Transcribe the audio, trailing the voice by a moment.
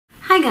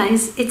Hi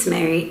guys, it's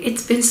Mary.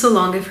 It's been so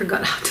long I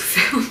forgot how to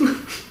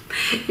film.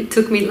 It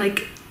took me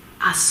like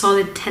a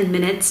solid 10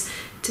 minutes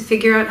to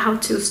figure out how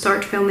to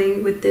start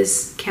filming with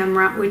this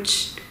camera,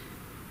 which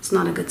is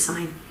not a good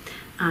sign.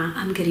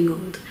 I'm getting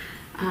old.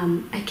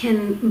 I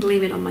can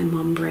blame it on my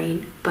mom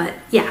brain, but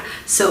yeah.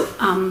 So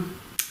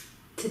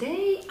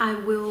today I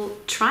will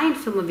try and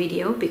film a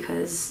video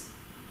because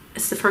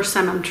it's the first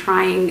time I'm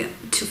trying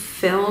to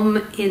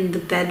film in the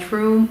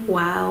bedroom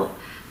while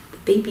the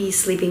baby's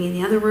sleeping in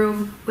the other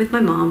room with my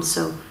mom,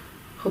 so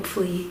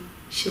hopefully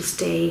she'll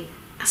stay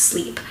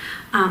asleep.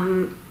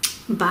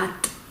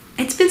 But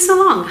it's been so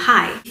long.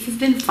 Hi. If you've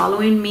been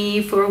following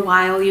me for a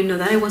while, you know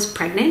that I was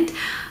pregnant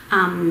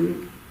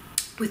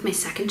with my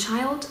second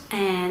child,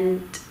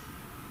 and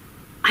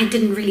I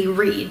didn't really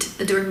read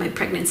during my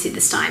pregnancy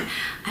this time.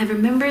 I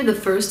remember the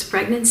first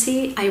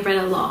pregnancy, I read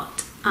a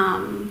lot.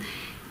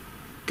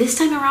 This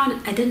time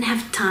around, I didn't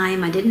have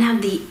time, I didn't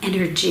have the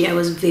energy, I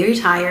was very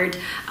tired.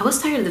 I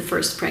was tired of the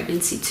first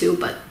pregnancy too,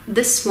 but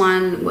this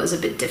one was a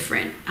bit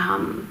different.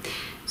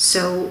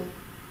 So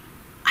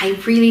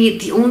I really,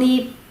 the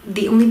only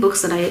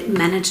books that I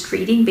managed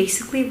reading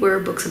basically were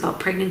books about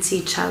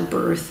pregnancy,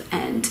 childbirth,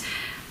 and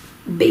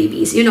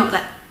babies. You know,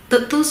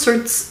 those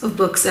sorts of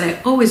books that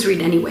I always read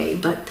anyway,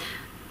 but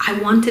I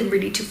wanted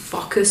really to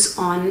focus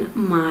on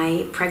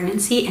my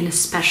pregnancy and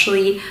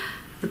especially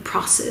the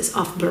process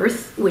of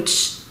birth,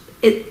 which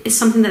it is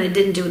something that I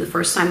didn't do the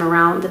first time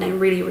around and I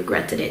really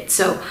regretted it.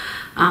 So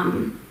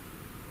I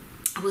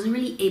wasn't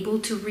really able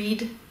to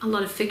read a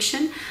lot of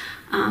fiction.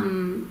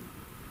 And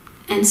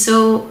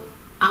so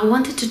I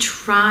wanted to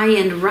try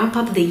and wrap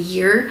up the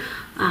year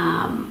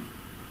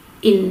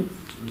in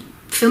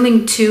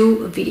filming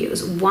two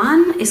videos.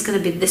 One is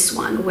going to be this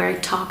one where I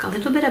talk a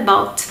little bit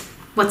about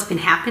what's been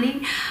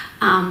happening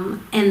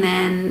and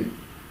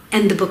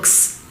the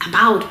books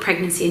about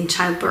pregnancy and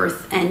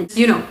childbirth and,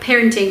 you know,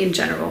 parenting in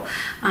general.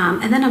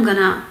 And then I'm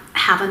gonna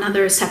have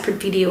another separate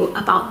video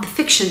about the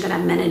fiction that I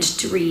managed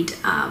to read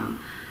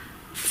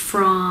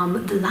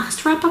from the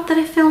last wrap up that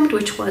I filmed,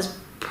 which was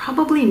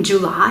probably in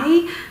June,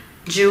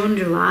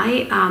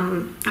 July,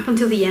 up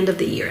until the end of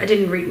the year. I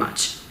didn't read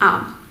much.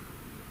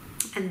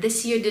 And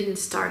this year didn't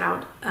start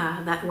out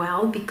that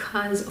well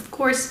because, of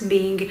course,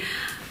 being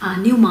a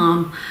new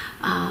mom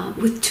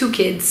with two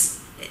kids,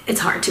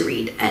 it's hard to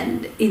read,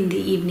 and in the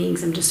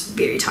evenings I'm just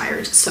very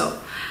tired. So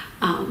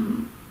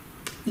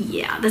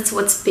yeah, that's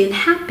what's been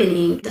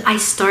happening. I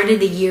started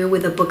the year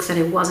with a book that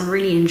I wasn't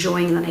really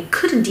enjoying, that I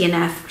couldn't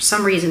DNF for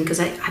some reason, because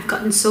I've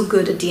gotten so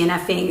good at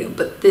DNFing,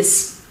 but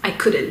this I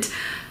couldn't.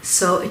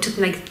 So it took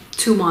me like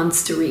 2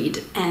 months to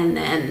read, and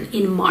then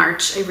in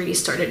March I really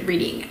started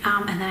reading,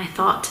 and then I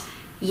thought,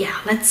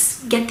 yeah,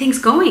 let's get things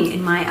going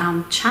in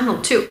my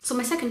channel too. So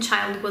my second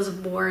child was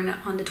born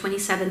on the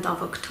 27th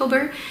of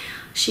October.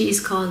 She is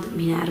called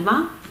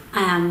Minerva.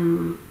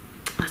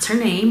 That's her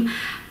name.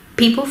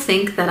 People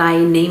think that I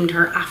named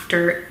her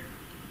after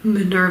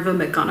Minerva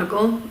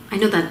McGonagall. I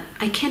know that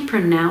I can't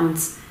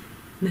pronounce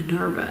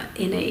Minerva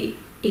in a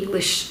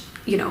English,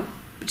 you know,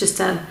 just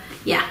a,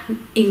 yeah,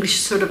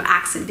 English sort of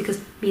accent, because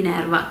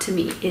Minerva to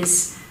me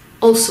is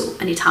also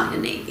an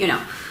Italian name, you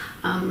know.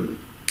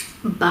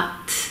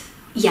 But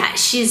yeah,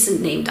 she's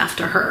named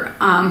after her.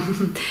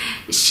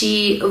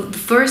 The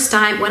first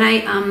time when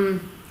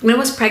I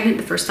was pregnant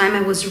the first time,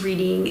 I was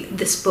reading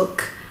this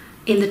book,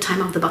 In the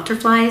Time of the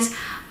Butterflies,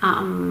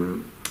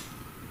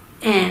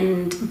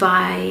 and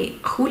by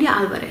Julia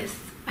Alvarez,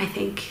 I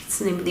think it's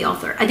the name of the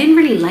author. I didn't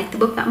really like the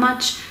book that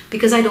much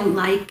because I don't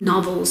like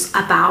novels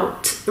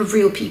about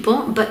real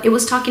people, but it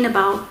was talking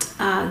about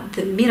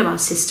the Mirabal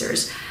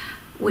sisters,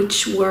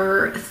 which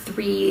were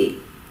three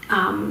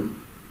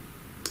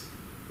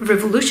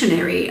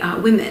revolutionary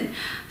women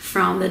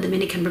from the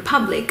Dominican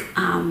Republic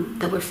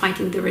that were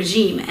fighting the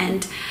regime,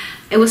 and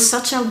it was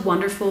such a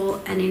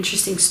wonderful and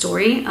interesting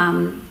story.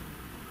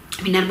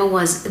 Minerva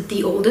was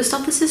the oldest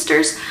of the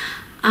sisters,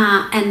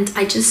 and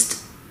I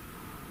just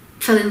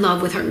fell in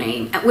love with her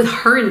name, with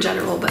her in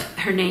general, but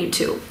her name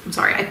too. I'm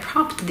sorry, I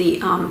propped the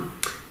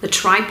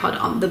tripod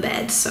on the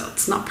bed, so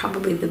it's not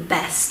probably the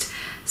best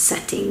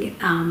setting.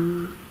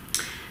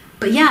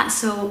 But yeah,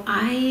 so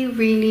I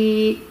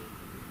really,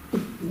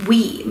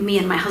 me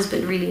and my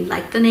husband really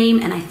liked the name,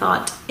 and I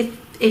thought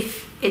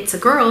if it's a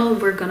girl,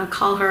 we're gonna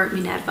call her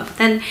Minerva. But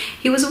then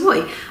he was a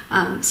boy,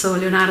 so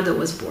Leonardo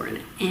was born,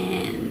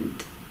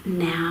 and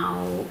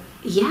now,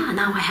 yeah,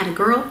 now I had a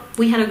girl.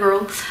 We had a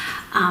girl,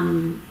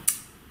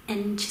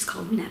 and she's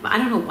called Minerva. I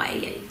don't know why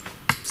I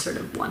sort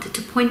of wanted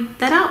to point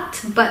that out,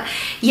 but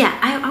yeah,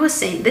 I was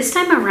saying this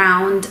time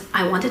around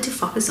I wanted to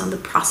focus on the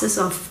process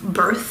of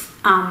birth,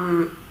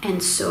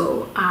 and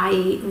so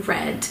I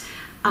read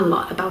a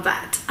lot about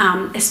that,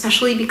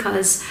 especially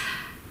because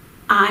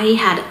I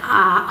had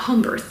a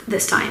home birth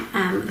this time.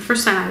 The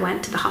first time I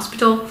went to the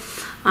hospital,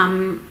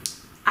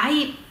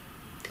 I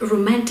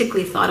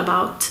romantically thought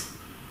about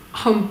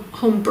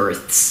home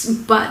births,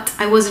 but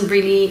I wasn't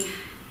really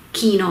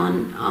keen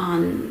on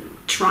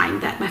trying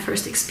that, my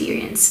first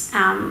experience.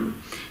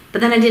 But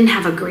then I didn't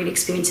have a great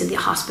experience in the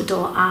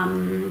hospital.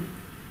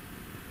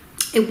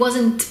 It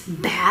wasn't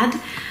bad,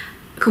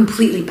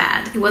 completely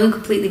bad. It wasn't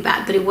completely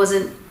bad, but it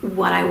wasn't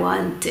what I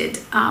wanted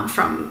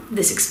from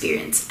this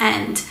experience.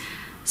 And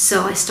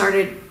so I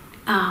started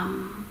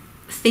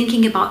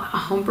thinking about a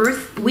home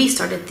birth. We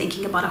started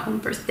thinking about a home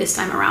birth this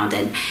time around,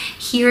 and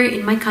here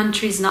in my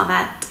country it's not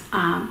that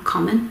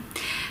common.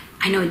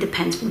 I know it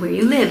depends where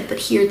you live, but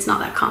here it's not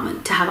that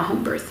common to have a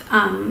home birth.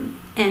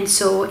 And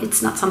so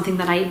it's not something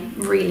that I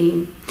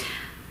really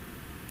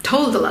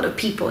told a lot of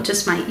people,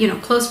 just my, you know,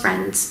 close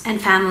friends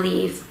and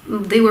family.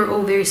 They were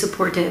all very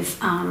supportive,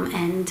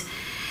 and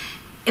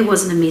it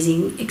was an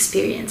amazing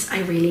experience.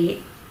 I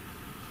really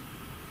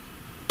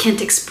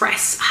can't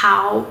express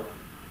how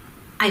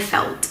I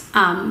felt,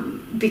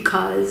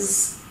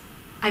 because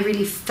I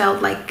really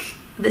felt like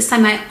this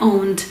time I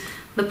owned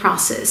the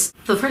process.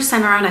 The first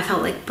time around I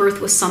felt like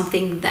birth was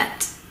something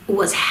that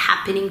was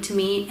happening to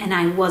me and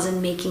I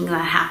wasn't making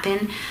that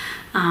happen,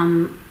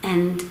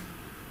 and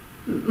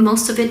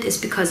most of it is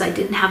because I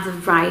didn't have the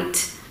right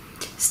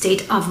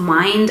state of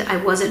mind. I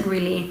wasn't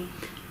really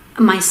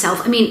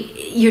myself. I mean,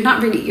 you're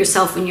not really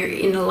yourself when you're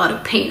in a lot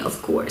of pain,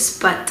 of course,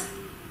 but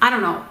I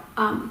don't know,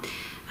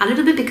 a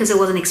little bit because I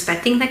wasn't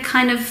expecting that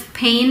kind of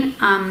pain,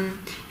 and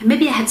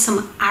maybe I had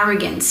some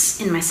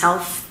arrogance in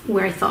myself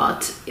where I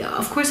thought, yeah,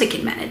 of course I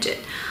can manage it.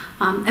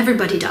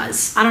 Everybody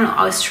does. I don't know,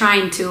 I was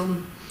trying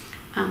to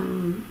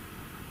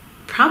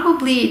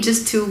probably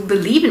just to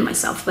believe in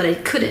myself, but I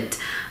couldn't.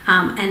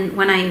 And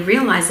when I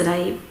realized that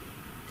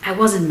I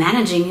wasn't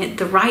managing it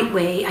the right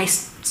way, I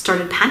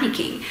started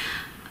panicking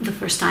the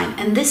first time.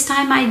 And this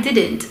time I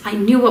didn't. I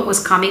knew what was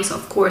coming, so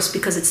of course,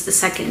 because it's the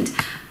second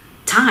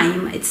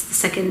time,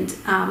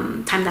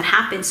 time that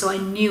happened, so I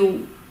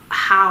knew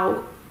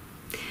how,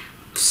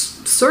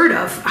 sort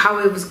of, how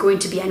it was going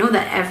to be. I know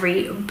that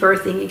every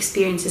birthing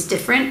experience is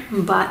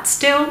different, but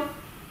still,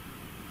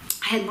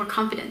 I had more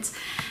confidence.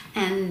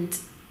 And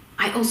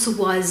I also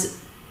was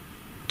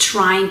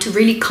trying to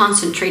really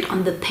concentrate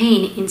on the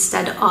pain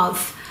instead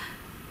of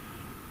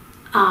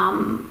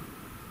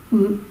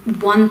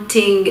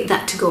wanting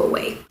that to go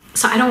away.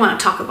 So I don't want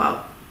to talk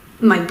about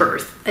my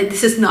birth.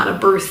 This is not a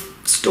birth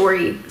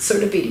story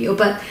sort of video,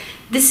 but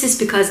this is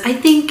because I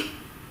think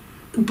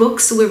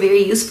books were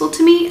very useful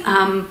to me.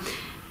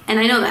 And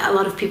I know that a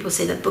lot of people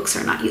say that books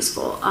are not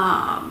useful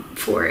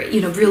for,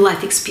 you know, real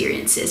life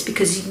experiences,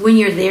 because when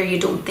you're there, you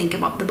don't think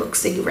about the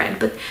books that you read.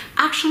 But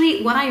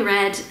actually what I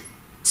read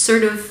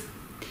sort of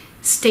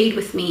stayed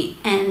with me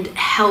and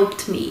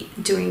helped me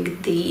during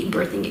the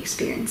birthing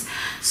experience.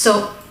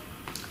 So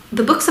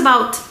the books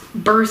about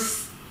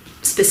birth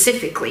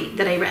specifically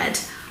that I read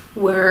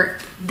were,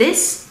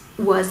 this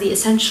was The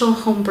Essential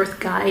Home Birth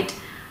Guide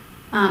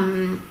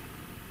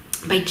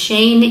by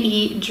Jane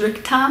E.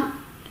 Drichta,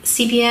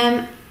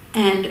 CPM,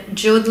 and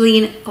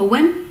Jodylin,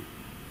 Owen,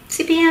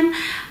 CPM.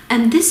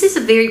 And this is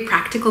a very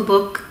practical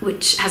book,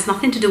 which has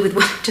nothing to do with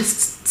what I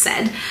just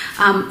said,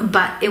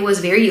 but it was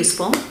very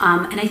useful.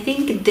 And I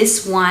think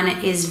this one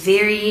is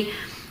very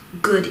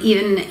good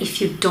even if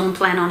you don't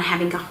plan on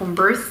having a home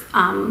birth,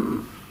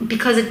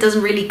 because it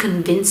doesn't really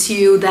convince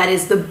you that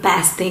is the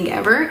best thing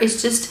ever.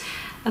 It's just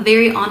a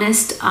very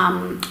honest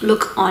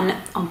look on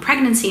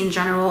pregnancy in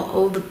general,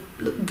 all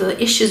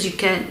the issues you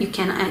can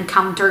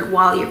encounter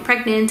while you're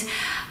pregnant,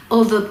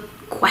 all the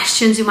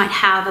questions you might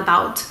have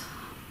about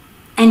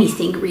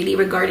anything really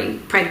regarding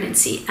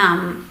pregnancy.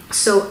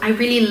 So I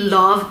really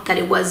loved that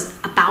it was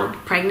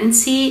about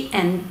pregnancy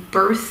and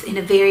birth in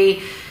a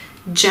very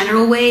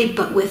general way,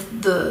 but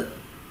with the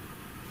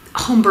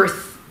home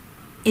birth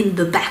in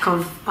the back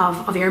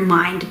of your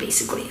mind,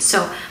 basically.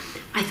 So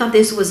I thought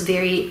this was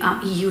very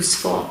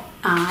useful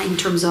in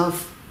terms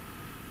of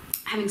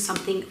having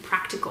something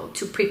practical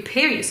to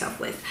prepare yourself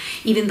with,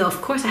 even though of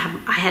course I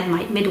had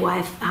my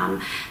midwife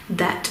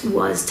that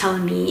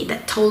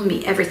told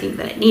me everything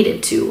that I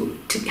needed to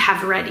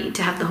have ready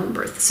to have the home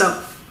birth.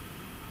 So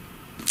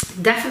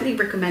definitely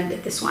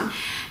recommended this one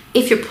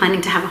if you're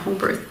planning to have a home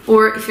birth,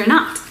 or if you're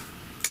not.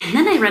 And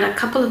then I read a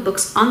couple of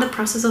books on the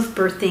process of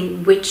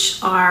birthing,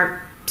 which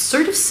are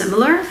sort of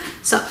similar,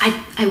 so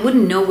I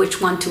wouldn't know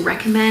which one to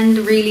recommend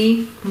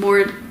really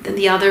more than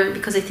the other,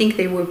 because I think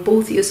they were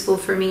both useful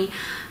for me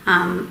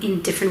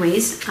in different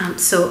ways.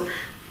 So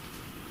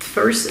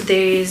first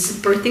there's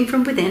Birthing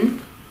from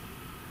Within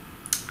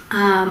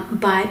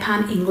by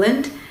Pam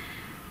England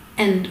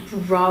and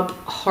Rob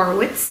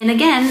Horowitz. And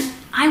again,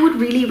 I would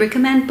really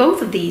recommend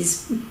both of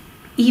these,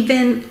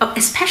 even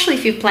especially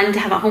if you're planning to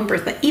have a home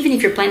birth, but even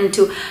if you're planning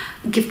to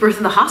give birth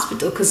in the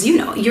hospital, because you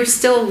know you're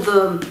still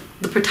the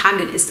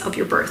protagonist of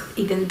your birth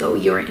even though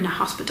you're in a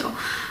hospital.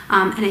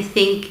 And I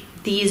think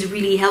these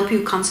really help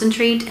you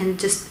concentrate and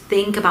just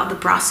think about the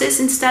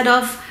process instead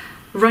of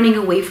running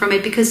away from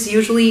it, because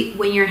usually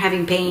when you're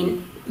having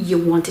pain you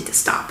want it to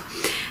stop,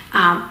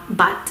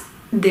 but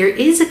there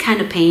is a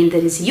kind of pain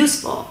that is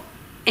useful.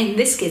 In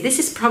this case, this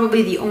is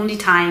probably the only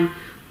time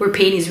where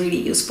pain is really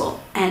useful,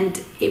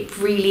 and it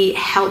really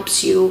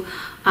helps you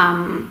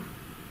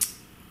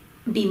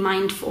be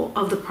mindful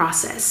of the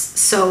process.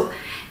 So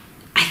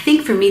I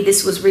think for me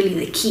this was really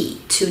the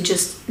key, to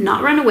just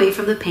not run away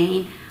from the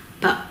pain,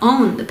 but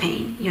own the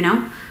pain, you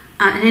know?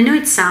 And I know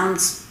it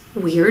sounds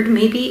weird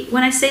maybe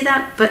when I say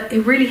that, but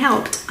it really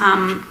helped.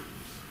 And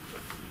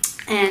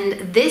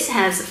this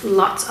has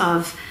lots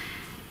of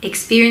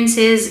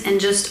experiences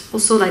and just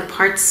also like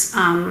parts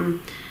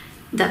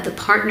that the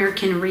partner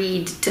can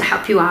read to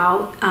help you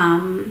out.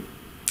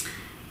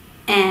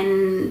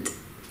 And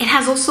it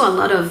has also a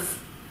lot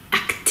of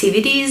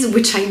activities,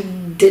 which I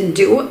didn't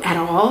do at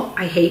all.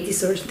 I hate these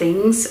sort of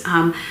things.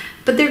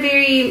 But they're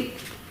very,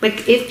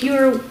 like, if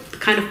you're the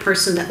kind of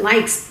person that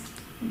likes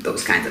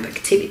those kinds of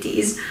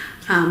activities,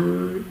 I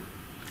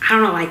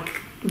don't know,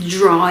 like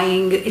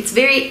drawing, it's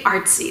very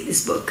artsy,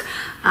 this book.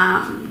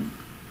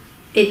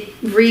 It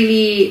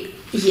really,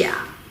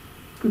 yeah,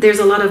 there's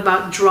a lot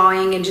about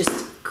drawing and just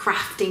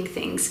crafting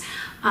things.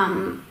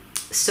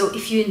 So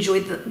if you enjoy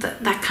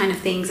that kind of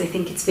things, I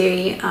think it's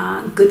very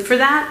good for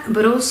that,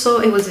 but also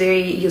it was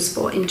very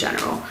useful in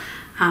general.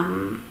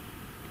 And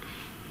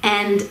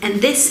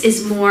this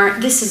is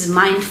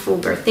mindful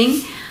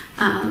birthing,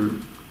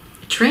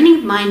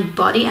 training mind,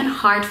 body and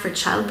heart for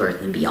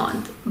childbirth and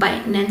beyond, by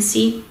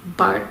Nancy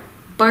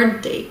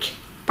Bardacke.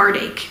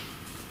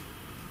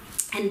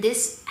 And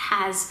this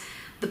has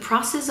the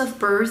process of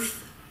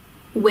birth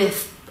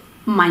with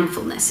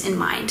mindfulness in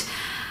mind.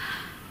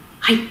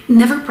 I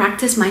never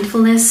practiced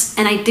mindfulness,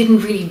 and I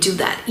didn't really do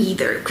that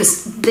either,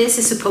 because this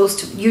is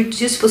you're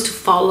just supposed to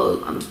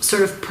follow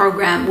sort of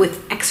program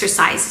with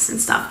exercises and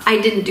stuff.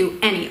 I didn't do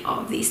any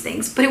of these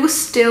things, but it was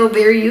still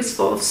very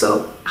useful.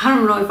 So I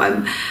don't know if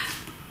I'm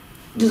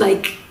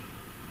like,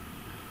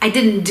 I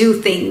didn't do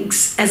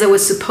things as I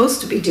was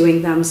supposed to be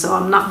doing them, so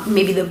I'm not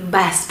maybe the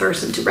best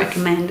person to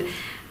recommend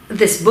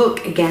this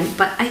book again,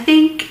 but I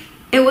think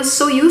it was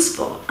so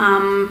useful.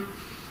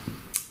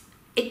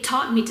 It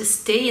taught me to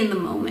stay in the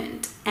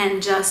moment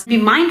and just be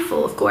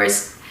mindful, of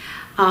course,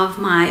 of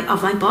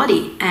my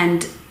body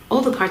and all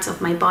the parts of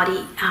my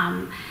body.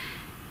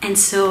 And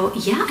so,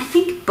 yeah, I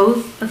think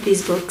both of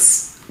these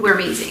books were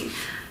amazing,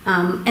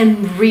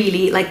 and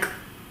really like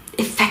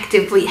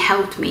effectively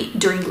helped me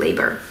during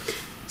labor.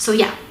 So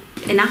yeah,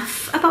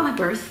 enough about my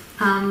birth.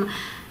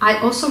 I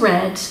also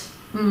read,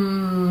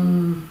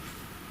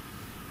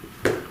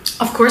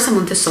 of course, a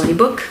Montessori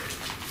book,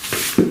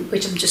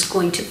 which I'm just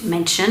going to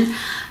mention.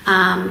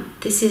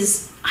 This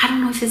is, I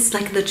don't know if it's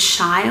like the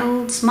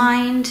child's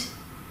mind.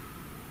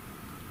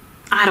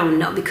 I don't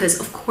know, because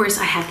of course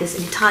I had this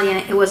in Italian.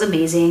 It was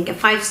amazing. A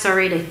 5-star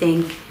rate, I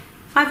think.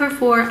 5 or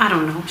 4, I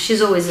don't know.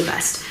 She's always the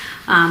best.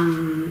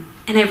 And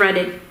I read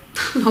it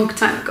a long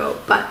time ago,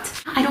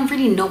 but I don't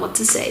really know what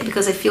to say,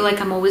 because I feel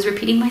like I'm always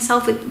repeating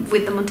myself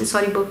with the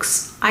Montessori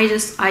books.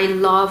 I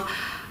love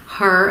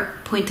her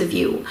point of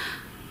view,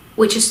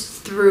 which is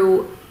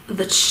through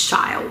the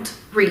child.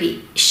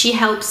 Really, she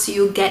helps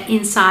you get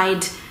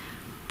inside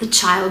the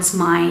child's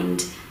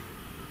mind,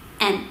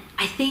 and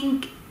I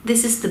think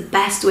this is the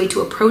best way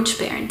to approach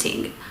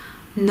parenting,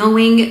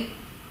 knowing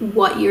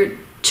what your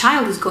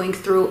child is going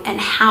through and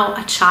how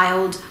a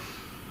child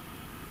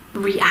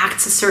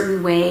reacts a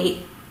certain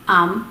way,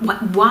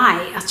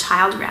 why a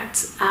child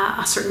reacts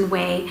a certain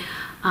way,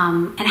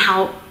 and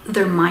how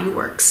their mind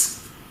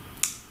works.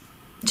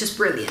 Just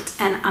brilliant.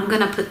 And I'm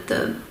gonna put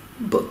the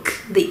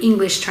book, the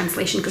English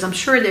translation, because I'm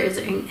sure there is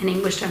an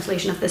English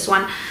translation of this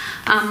one,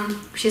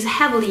 which is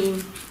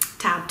heavily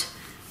tabbed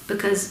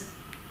because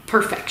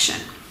perfection.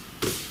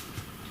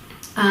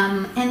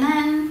 And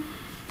then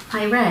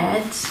I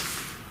read,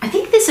 I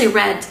think this I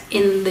read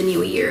in the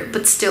new year,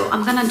 but still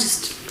I'm gonna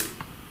just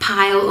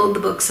pile all the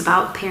books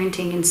about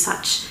parenting and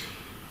such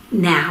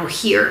now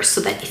here,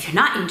 so that if you're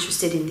not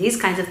interested in these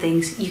kinds of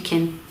things, you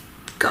can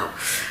go.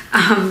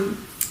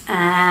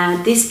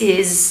 This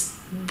is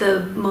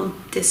The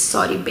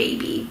Montessori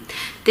Baby.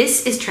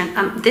 This is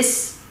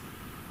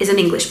an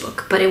English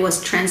book, but it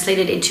was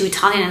translated into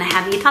Italian, and I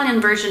have the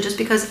Italian version just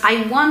because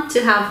I want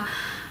to have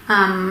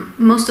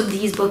most of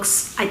these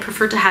books I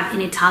prefer to have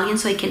in Italian,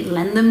 so I can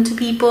lend them to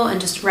people and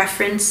just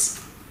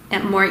reference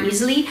it more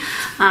easily.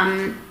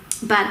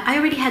 But I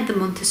already had the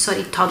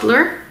Montessori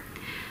toddler,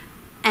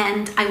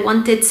 and I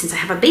wanted, since I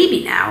have a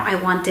baby now, I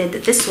wanted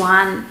this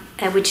one,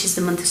 which is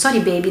the Montessori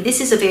Baby. This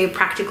is a very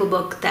practical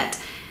book that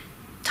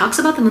talks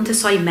about the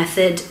Montessori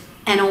method,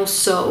 and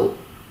also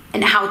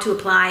how to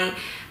apply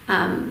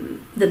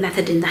the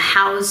method in the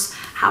house,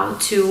 how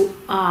to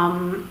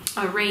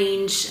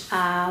arrange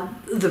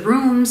the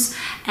rooms,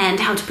 and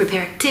how to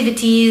prepare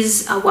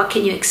activities, what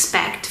can you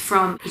expect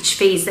from each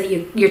phase that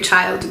your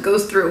child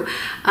goes through.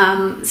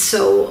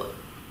 So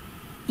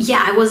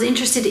yeah, I was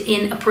interested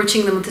in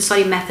approaching the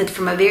Montessori method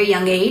from a very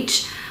young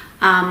age.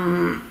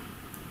 And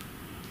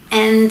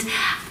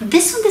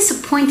this one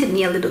disappointed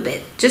me a little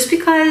bit, just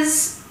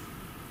because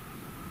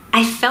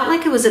I felt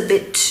like it was a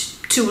bit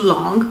too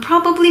long,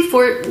 probably,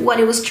 for what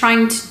it was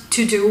trying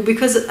to do,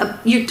 because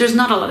there's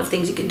not a lot of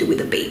things you can do with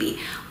a baby,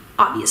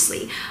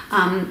 obviously.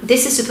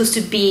 This is supposed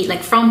to be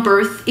like from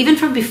birth, even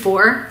from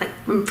before, like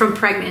from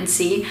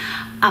pregnancy,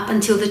 up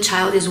until the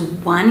child is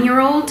 1 year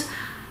old.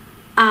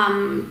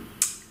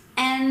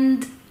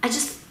 And I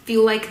just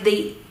feel like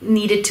they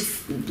wanted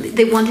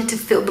to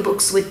fill the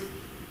books with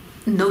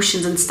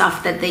notions and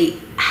stuff that they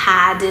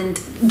had, and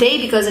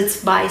because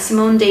it's by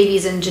Simone,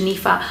 Davies and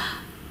Junnifa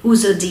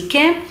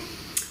Uzodike.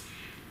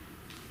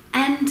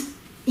 And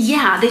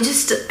yeah,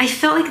 I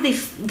felt like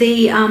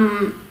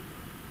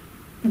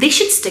they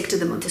should stick to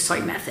the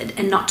Montessori method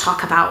and not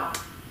talk about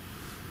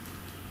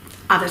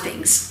other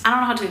things. I don't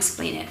know how to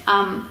explain it.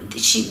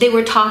 They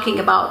were talking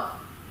about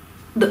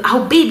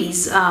how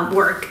babies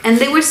work, and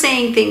they were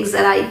saying things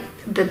that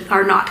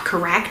are not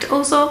correct.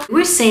 Also,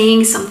 we're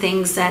saying some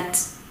things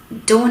that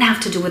don't have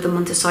to do with the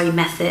Montessori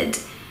method.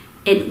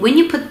 And when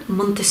you put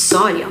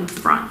Montessori on the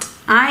front,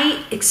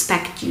 I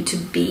expect you to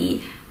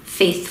be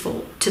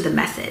faithful to the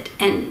method.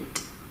 And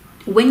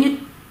when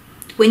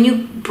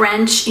you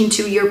branch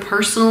into your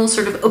personal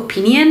sort of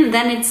opinion,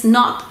 then it's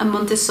not a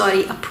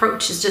Montessori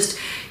approach, it's just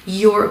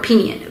your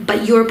opinion,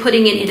 but you're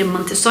putting it in a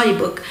Montessori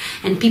book,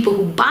 and people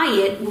who buy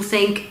it will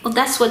think, well,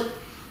 that's what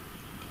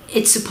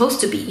it's supposed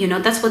to be, you know,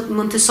 that's what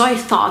Montessori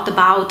thought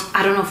about,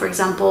 I don't know, for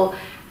example,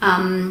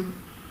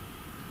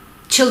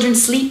 children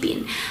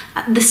sleeping.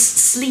 The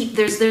sleep,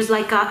 there's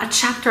like a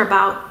chapter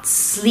about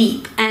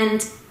sleep,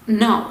 and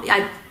no,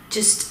 I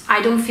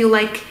don't feel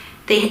like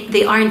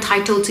they are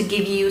entitled to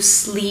give you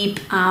sleep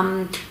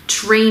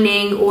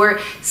training or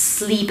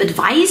sleep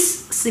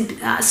advice.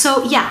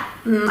 So yeah,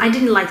 I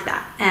didn't like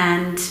that,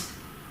 and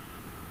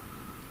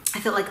I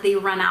felt like they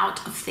ran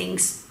out of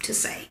things to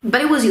say,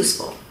 but it was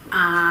useful.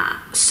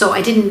 So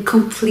I didn't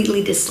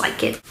completely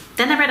dislike it.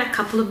 Then I read a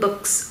couple of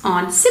books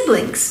on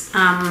siblings.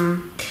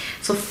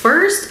 So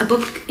first, a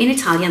book in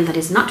Italian that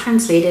is not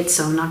translated,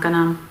 so I'm not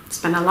gonna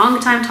spend a long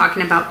time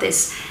talking about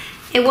this.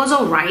 It was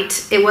all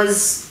right. It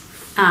was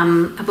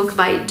a book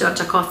by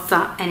Giorgia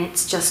Cozza, and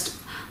it's just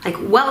like,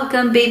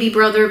 welcome baby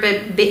brother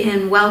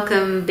and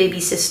welcome baby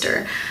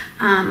sister.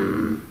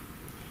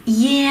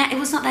 Yeah, it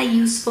was not that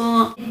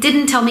useful. It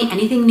didn't tell me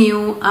anything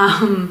new.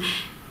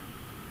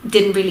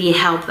 Didn't really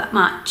help that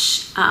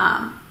much.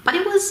 But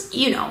it was,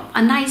 you know,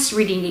 a nice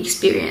reading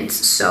experience,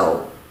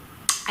 so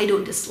I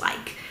don't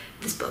dislike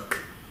this book.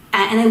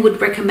 And I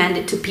would recommend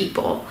it to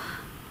people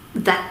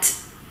that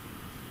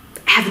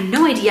have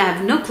no idea,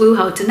 have no clue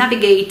how to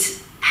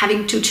navigate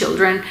having 2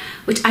 children,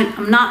 which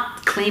I'm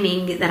not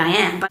claiming that I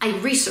am, but I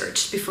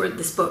researched before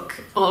this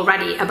book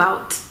already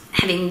about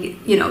having,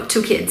 you know,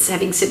 2 kids,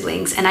 having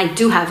siblings, and I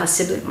do have a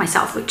sibling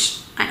myself, which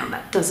I know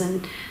that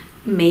doesn't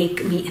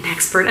make me an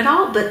expert at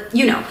all, but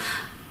you know,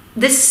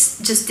 this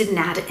just didn't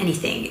add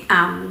anything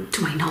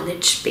to my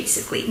knowledge,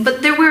 basically.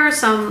 But there were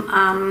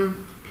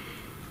some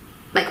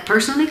like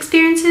personal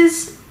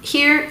experiences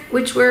here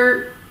which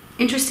were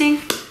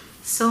interesting,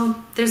 so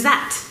there's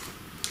that.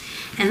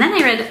 And then I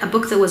read a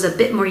book that was a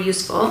bit more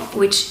useful,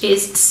 which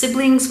is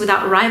Siblings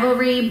Without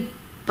Rivalry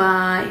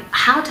by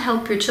How to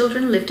Help Your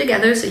Children Live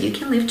Together So You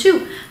Can Live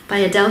Too by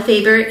Adele,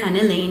 Faber and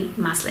Elaine,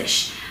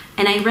 Mazlish.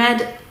 And I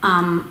read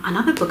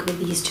another book with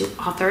these 2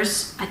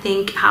 authors, I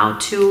think, How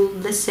to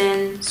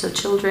Listen So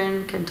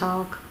Children Can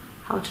Talk,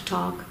 How to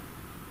Talk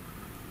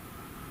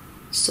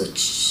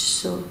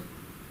So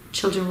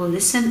Children Will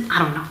Listen. I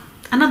don't know.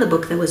 Another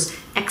book that was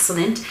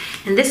excellent,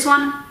 and this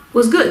one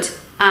was good.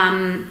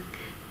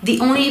 The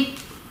only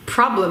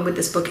problem with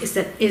this book is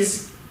that it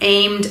is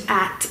aimed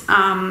at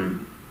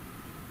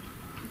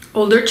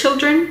older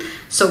children.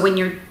 So when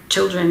your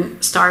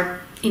children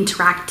start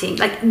interacting,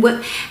 like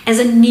as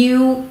a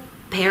new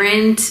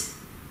parent,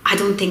 I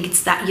don't think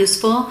it's that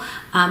useful,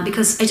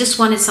 because I just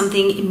wanted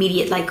something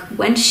immediate, like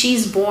when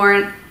she's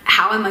born,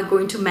 how am I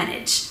going to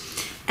manage?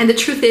 And the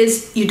truth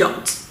is, you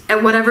don't.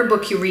 And whatever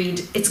book you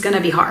read, it's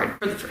gonna be hard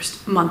for the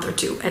first month or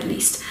 2 at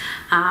least.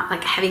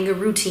 Like having a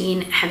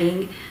routine,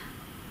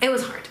 it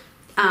was hard.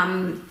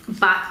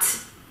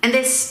 And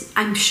this,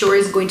 I'm sure,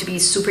 is going to be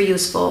super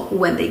useful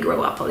when they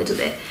grow up a little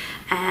bit.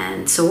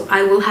 And so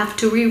I will have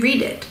to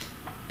reread it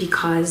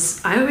because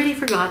I already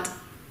forgot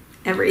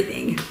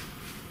everything.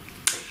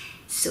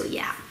 So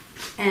yeah.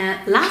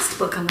 Last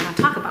book I'm going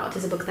to talk about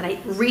is a book that I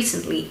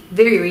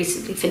very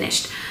recently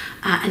finished,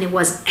 and it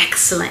was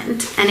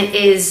excellent. And it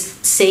is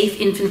Safe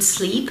Infant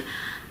Sleep,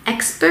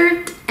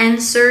 Expert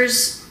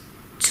Answers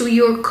to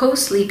Your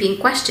Co-Sleeping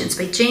Questions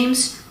by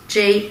James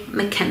J.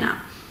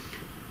 McKenna.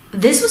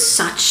 This was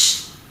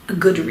such a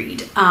good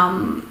read.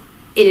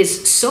 It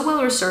is so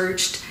well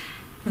researched,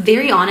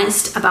 very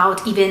honest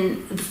about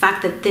even the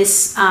fact that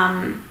this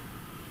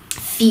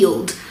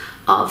field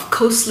of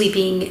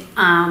co-sleeping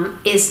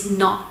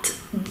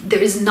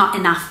there is not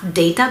enough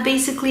data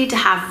basically to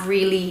have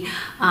really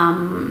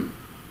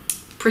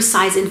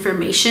precise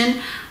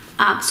information.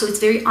 So it's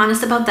very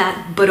honest about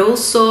that, but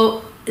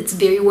also it's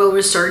very well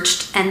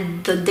researched,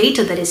 and the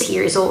data that is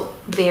here is all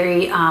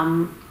very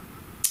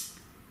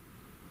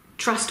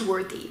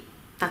trustworthy.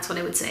 That's what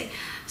I would say.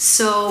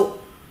 So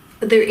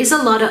there is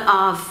a lot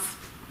of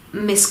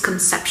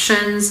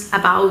misconceptions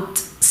about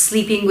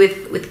sleeping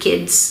with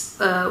kids,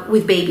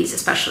 with babies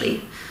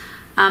especially.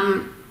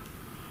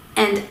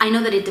 And I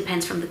know that it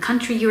depends from the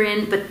country you're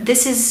in, but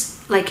this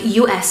is like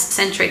US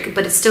centric,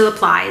 but it still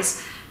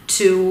applies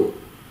to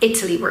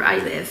Italy where I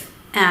live.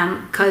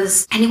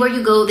 because anywhere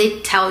you go, they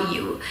tell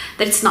you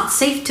that it's not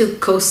safe to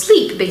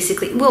co-sleep,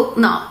 basically. Well,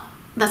 no,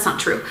 that's not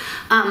true.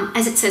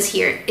 As it says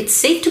here, it's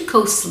safe to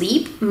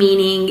co-sleep,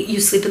 meaning you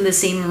sleep in the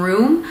same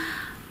room,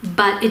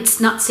 but it's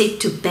not safe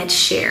to bed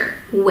share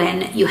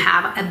when you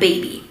have a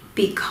baby,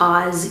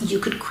 because you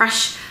could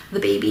crush the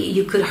baby,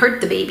 you could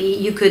hurt the baby,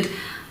 you could,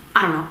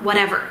 I don't know,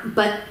 whatever.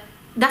 But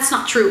that's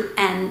not true.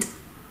 And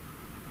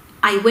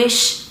I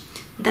wish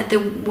that there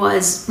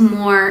was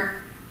more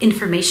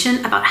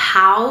information about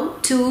how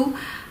to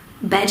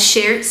bed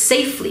share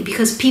safely,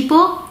 because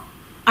people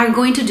are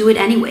going to do it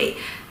anyway,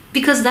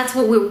 because that's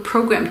what we're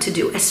programmed to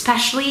do,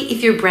 especially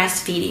if you're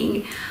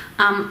breastfeeding.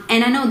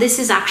 And I know this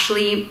is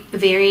actually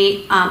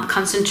very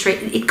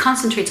it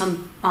concentrates on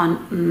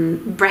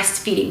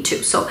breastfeeding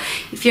too. So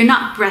if you're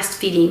not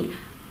breastfeeding,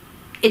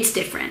 it's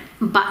different.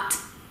 But,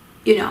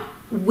 you know,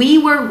 we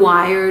were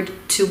wired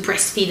to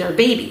breastfeed our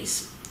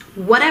babies.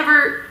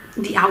 Whatever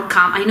the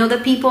outcome, I know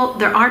that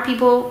there are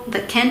people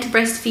that can't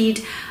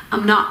breastfeed.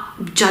 I'm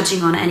not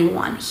judging on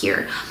anyone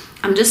here.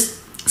 I'm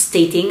just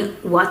stating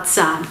what's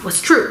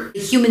true.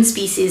 The human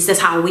species, that's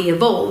how we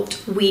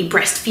evolved. We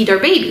breastfeed our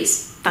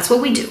babies. That's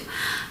what we do.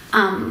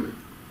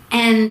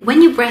 And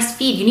when you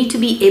breastfeed, you need to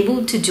be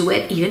able to do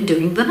it even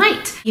during the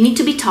night. You need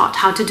to be taught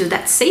how to do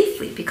that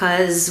safely,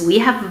 because we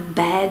have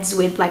beds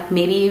with like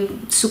maybe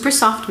super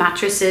soft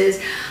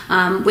mattresses,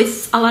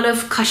 with a lot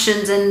of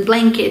cushions and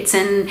blankets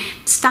and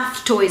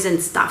stuffed toys and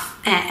stuff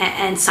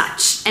and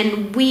such.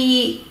 And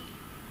we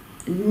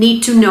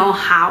need to know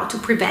how to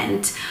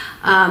prevent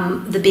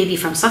the baby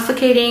from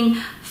suffocating,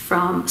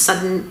 from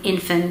sudden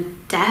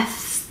infant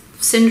death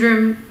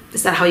syndrome.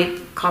 Is that how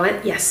you call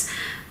it? Yes.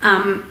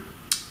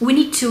 We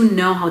need to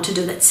know how to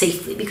do that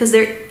safely, because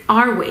there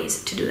are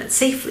ways to do that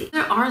safely.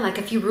 There are like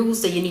a few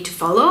rules that you need to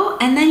follow,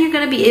 and then you're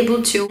going to be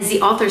able to, as the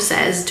author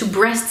says, to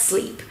breast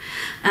sleep,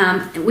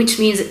 which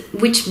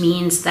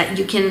means that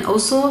you can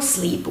also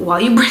sleep while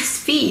you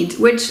breastfeed,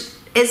 which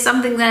is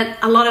something that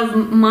a lot of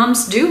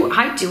moms do.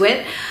 I do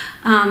it.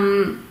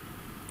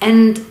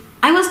 And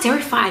I was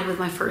terrified with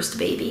my first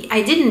baby.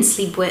 I didn't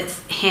sleep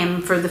with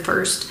him for the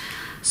first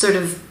sort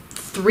of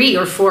 3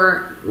 or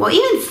 4, well,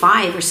 even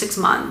 5 or 6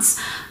 months,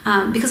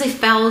 because I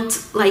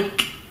felt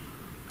like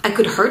I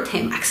could hurt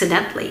him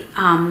accidentally.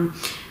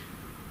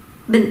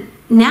 But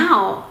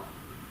now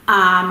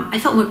I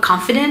felt more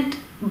confident,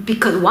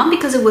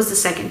 because it was the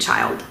second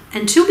child,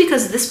 and 2,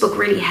 because this book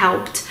really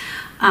helped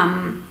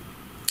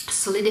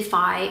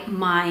solidify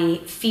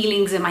my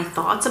feelings and my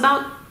thoughts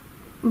about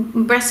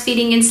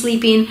breastfeeding and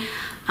sleeping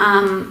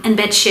and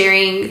bed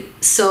sharing.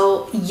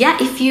 So yeah,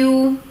 if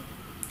you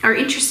are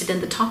interested in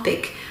the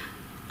topic,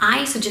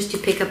 I suggest you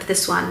pick up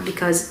this one,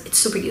 because it's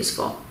super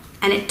useful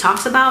and it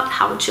talks about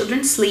how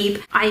children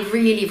sleep. I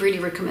really, really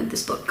recommend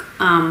this book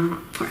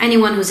for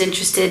anyone who's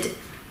interested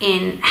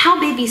in how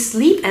babies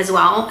sleep as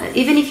well,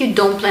 even if you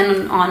don't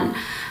plan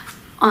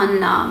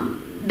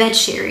on bed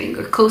sharing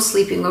or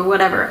co-sleeping or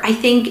whatever. I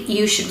think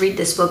you should read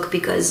this book,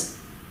 because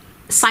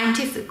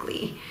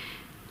scientifically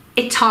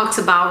it talks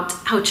about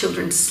how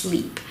children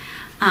sleep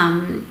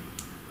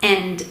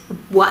and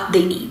what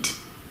they need,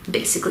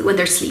 basically, when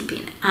they're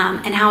sleeping,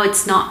 and how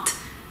it's not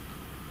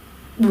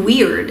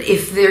weird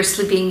if they're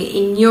sleeping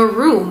in your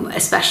room,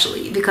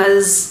 especially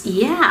because,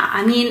 yeah,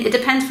 I mean, it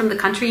depends from the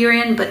country you're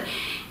in, but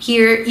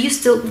here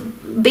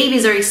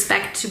babies are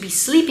expected to be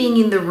sleeping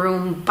in the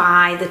room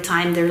by the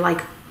time they're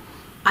like,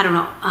 I don't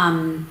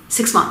know,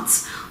 6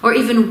 months, or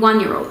even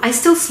 1-year-old. I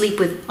still sleep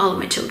with all of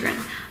my children.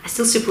 I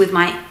still sleep with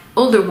my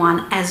older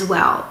one as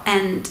well,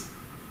 and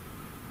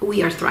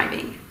we are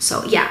thriving.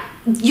 So yeah,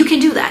 you can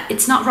do that.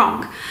 It's not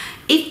wrong.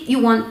 If you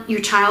want your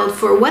child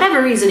for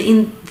whatever reason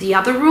in the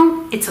other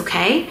room, it's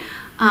okay.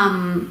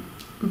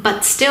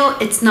 But still,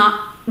 it's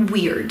not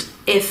weird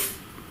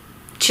if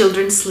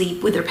children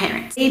sleep with their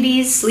parents.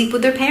 Babies sleep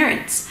with their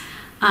parents.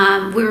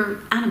 We're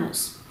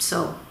animals,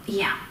 so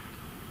yeah.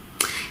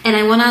 And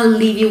I want to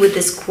leave you with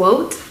this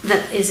quote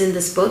that is in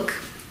this book,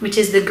 which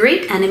is: "The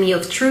great enemy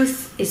of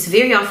truth is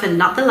very often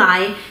not the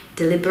lie,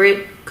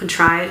 deliberate,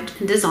 contrived,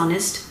 and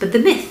dishonest, but the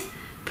myth,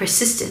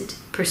 persistent,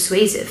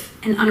 persuasive,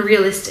 and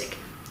unrealistic.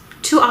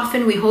 Too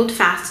often we hold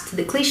fast to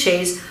the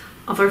cliches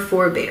of our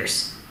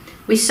forebears.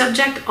 We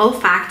subject all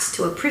facts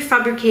to a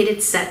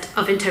prefabricated set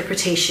of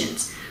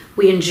interpretations.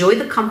 We enjoy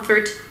the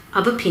comfort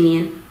of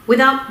opinion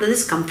without the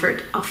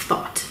discomfort of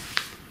thought."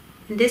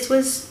 And this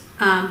was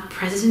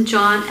President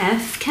John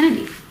F.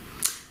 Kennedy.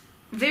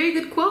 Very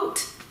good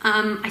quote.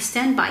 I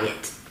stand by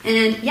it.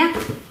 And yeah,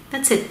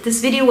 that's it.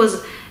 This video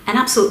was an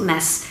absolute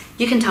mess.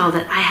 You can tell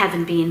that I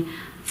haven't been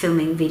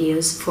filming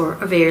videos for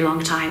a very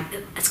long time.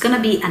 It's gonna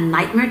be a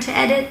nightmare to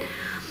edit,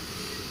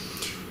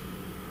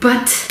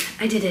 but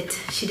I did it.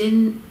 She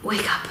didn't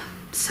wake up,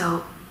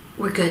 so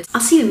we're good.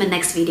 I'll see you in my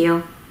next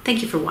video.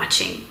 Thank you for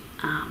watching.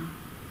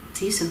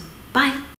 See you soon. Bye.